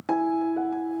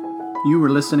You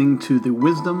were listening to the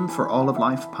Wisdom for All of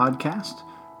Life podcast.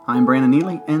 I'm Brandon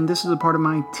Neely, and this is a part of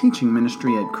my teaching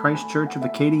ministry at Christ Church of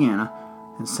Acadiana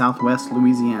in Southwest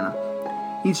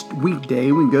Louisiana. Each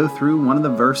weekday, we go through one of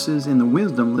the verses in the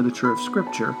wisdom literature of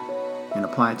Scripture and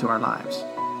apply it to our lives.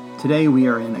 Today, we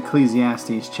are in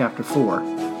Ecclesiastes chapter 4,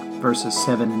 verses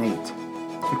 7 and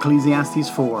 8. Ecclesiastes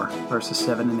 4, verses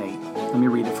 7 and 8. Let me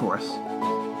read it for us.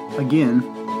 Again,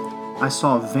 I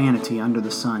saw vanity under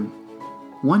the sun.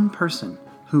 One person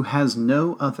who has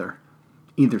no other,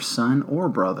 either son or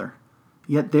brother,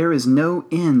 yet there is no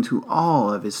end to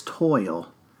all of his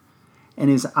toil, and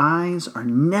his eyes are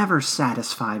never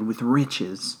satisfied with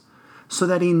riches, so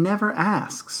that he never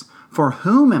asks, for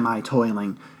whom am I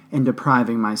toiling and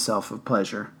depriving myself of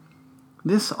pleasure?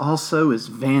 This also is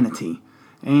vanity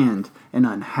and an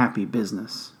unhappy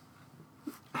business.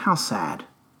 How sad.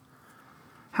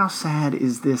 How sad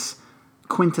is this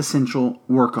quintessential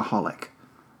workaholic,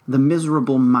 the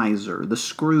miserable miser, the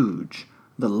Scrooge,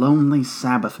 the lonely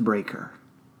Sabbath breaker.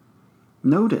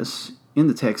 Notice in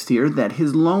the text here that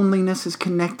his loneliness is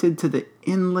connected to the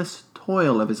endless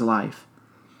toil of his life.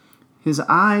 His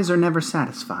eyes are never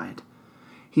satisfied.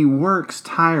 He works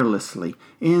tirelessly,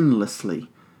 endlessly.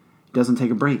 He doesn't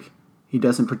take a break. He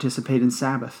doesn't participate in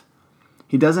Sabbath.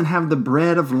 He doesn't have the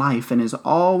bread of life and is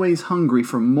always hungry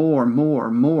for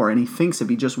more, and he thinks if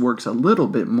he just works a little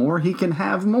bit more, he can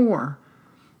have more.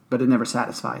 But it never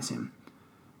satisfies him.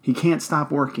 He can't stop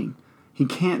working. He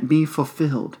can't be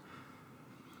fulfilled.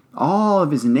 All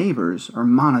of his neighbors are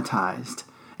monetized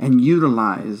and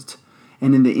utilized,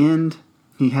 and in the end,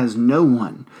 he has no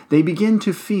one. They begin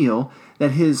to feel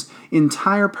that his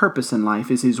entire purpose in life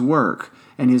is his work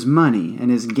and his money and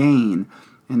his gain,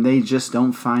 and they just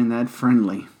don't find that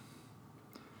friendly.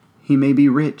 He may be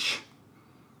rich,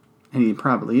 and he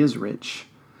probably is rich,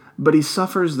 but he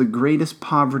suffers the greatest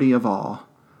poverty of all,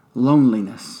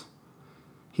 loneliness.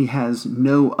 He has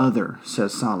no other,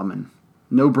 says Solomon.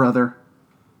 No brother,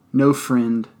 no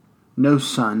friend, no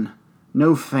son,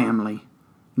 no family,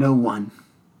 no one.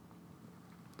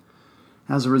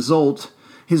 As a result,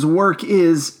 his work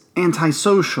is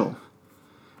antisocial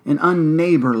and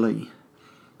unneighborly.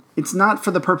 It's not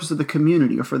for the purpose of the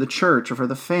community or for the church or for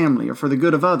the family or for the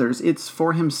good of others. It's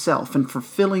for himself and for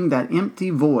filling that empty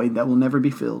void that will never be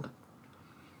filled.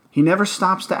 He never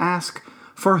stops to ask,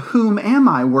 for whom am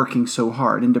I working so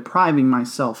hard and depriving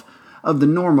myself of the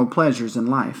normal pleasures in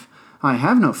life? I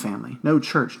have no family, no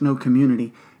church, no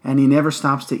community, and he never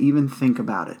stops to even think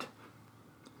about it.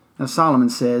 Now Solomon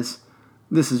says,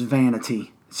 this is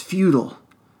vanity. It's futile.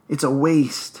 It's a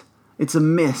waste. It's a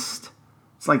mist.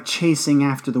 It's like chasing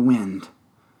after the wind.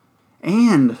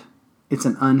 And it's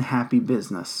an unhappy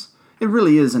business. It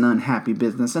really is an unhappy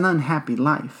business, an unhappy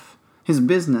life. His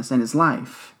business and his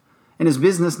life and his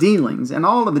business dealings and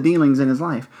all of the dealings in his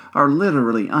life are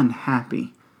literally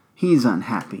unhappy. He's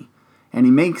unhappy. And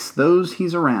he makes those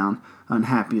he's around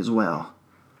unhappy as well.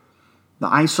 The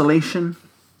isolation,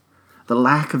 the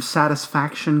lack of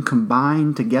satisfaction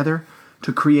combine together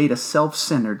to create a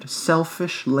self-centered,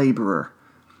 selfish laborer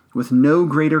with no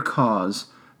greater cause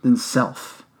than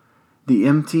self, the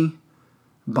empty,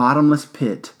 bottomless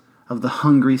pit of the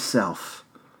hungry self.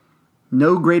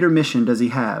 No greater mission does he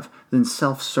have than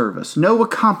self-service, no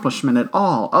accomplishment at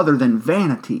all other than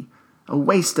vanity, a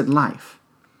wasted life,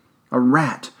 a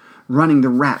rat running the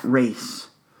rat race.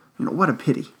 What a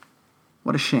pity,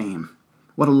 what a shame,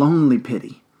 what a lonely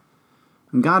pity.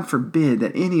 And God forbid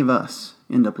that any of us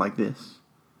end up like this.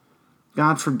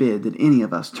 God forbid that any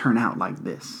of us turn out like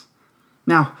this.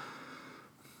 Now,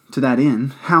 to that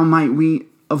end, how might we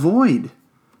avoid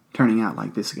turning out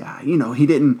like this guy? He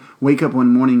didn't wake up one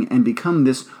morning and become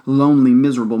this lonely,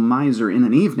 miserable miser in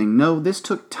an evening. No, this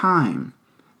took time.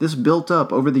 This built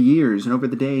up over the years and over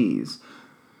the days.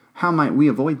 How might we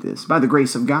avoid this? By the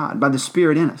grace of God, by the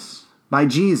Spirit in us, by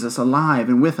Jesus alive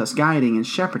and with us, guiding and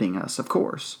shepherding us, of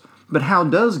course. But how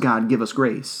does God give us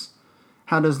grace?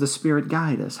 How does the Spirit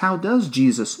guide us? How does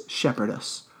Jesus shepherd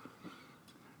us?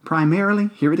 Primarily,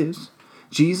 here it is,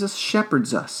 Jesus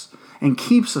shepherds us and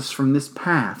keeps us from this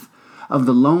path of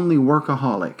the lonely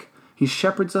workaholic. He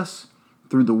shepherds us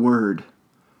through the Word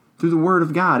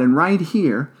of God. And right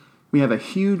here, we have a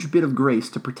huge bit of grace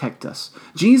to protect us.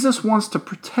 Jesus wants to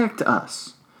protect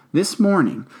us this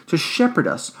morning, to shepherd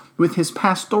us with his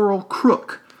pastoral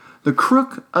crook, the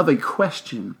crook of a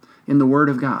question in the Word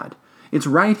of God. It's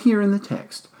right here in the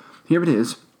text. Here it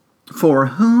is. For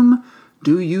whom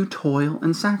do you toil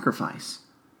and sacrifice?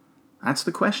 That's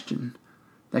the question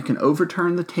that can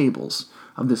overturn the tables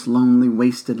of this lonely,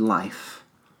 wasted life.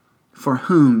 For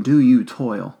whom do you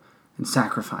toil and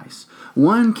sacrifice?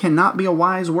 One cannot be a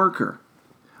wise worker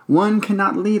One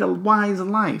cannot lead a wise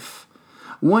life.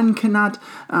 One cannot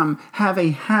have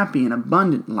a happy and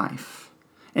abundant life,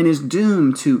 and is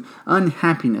doomed to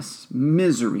unhappiness,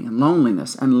 misery, and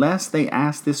loneliness unless they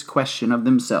ask this question of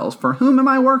themselves: for whom am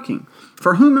I working?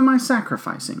 For whom am I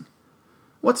sacrificing?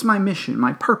 What's my mission,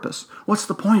 my purpose? What's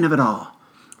the point of it all?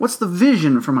 What's the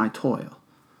vision for my toil?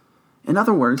 In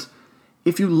other words,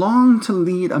 if you long to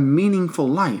lead a meaningful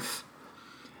life,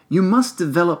 you must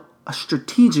develop a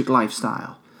strategic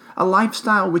lifestyle, a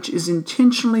lifestyle which is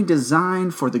intentionally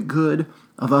designed for the good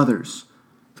of others,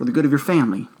 for the good of your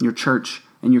family, your church,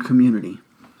 and your community.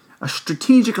 A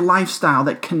strategic lifestyle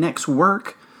that connects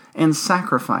work and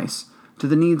sacrifice to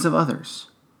the needs of others.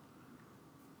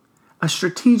 A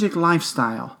strategic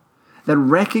lifestyle that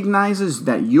recognizes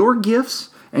that your gifts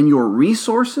and your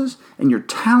resources and your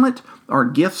talent are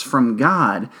gifts from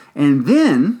God, and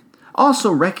then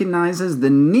also recognizes the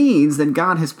needs that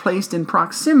God has placed in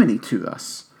proximity to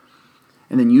us.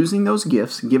 And then using those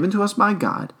gifts given to us by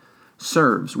God,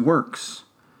 serves, works,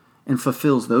 and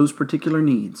fulfills those particular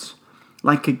needs.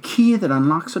 Like a key that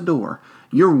unlocks a door,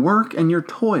 your work and your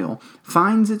toil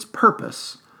finds its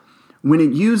purpose when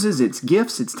it uses its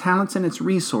gifts, its talents, and its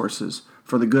resources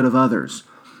for the good of others.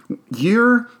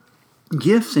 Your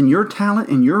gifts and your talent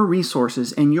and your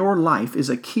resources and your life is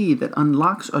a key that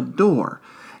unlocks a door.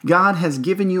 God has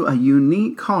given you a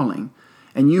unique calling,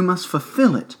 and you must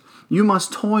fulfill it. You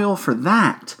must toil for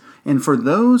that and for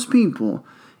those people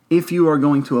if you are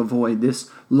going to avoid this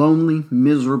lonely,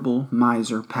 miserable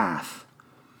miser path.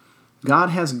 God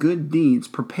has good deeds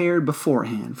prepared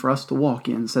beforehand for us to walk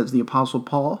in, says the Apostle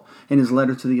Paul in his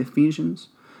letter to the Ephesians.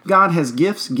 God has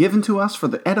gifts given to us for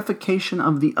the edification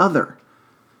of the other.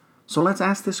 So let's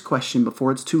ask this question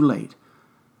before it's too late.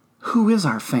 Who is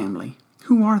our family?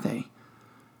 Who are they?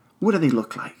 What do they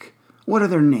look like? What are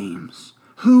their names?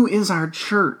 Who is our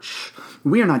church?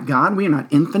 We are not God. We are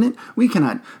not infinite. We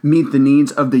cannot meet the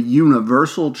needs of the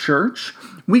universal church.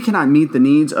 We cannot meet the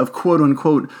needs of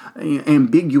quote-unquote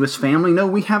ambiguous family. No,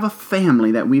 we have a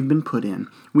family that we've been put in.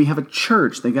 We have a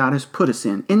church that God has put us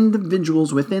in.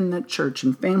 Individuals within that church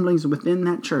and families within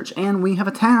that church. And we have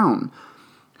a town.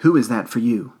 Who is that for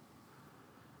you?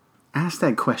 Ask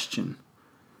that question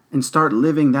and start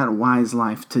living that wise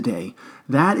life today.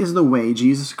 That is the way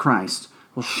Jesus Christ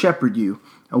will shepherd you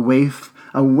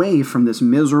away from this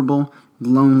miserable,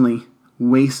 lonely,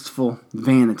 wasteful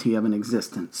vanity of an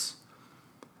existence.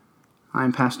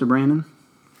 I'm Pastor Brandon,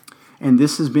 and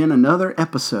this has been another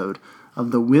episode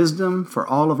of the Wisdom for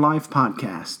All of Life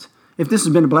podcast. If this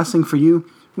has been a blessing for you,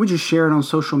 would you share it on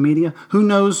social media? Who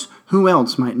knows who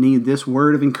else might need this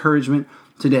word of encouragement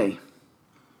today?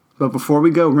 But before we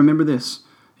go, remember this.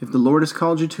 If the Lord has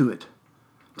called you to it,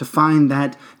 to find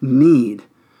that need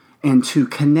and to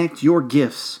connect your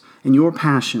gifts and your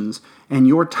passions and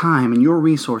your time and your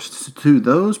resources to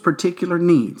those particular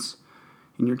needs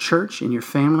in your church, in your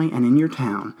family, and in your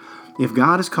town, if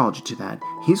God has called you to that,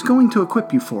 He's going to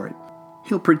equip you for it.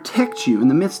 He'll protect you in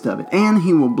the midst of it, and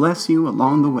He will bless you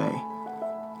along the way.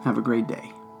 Have a great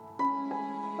day.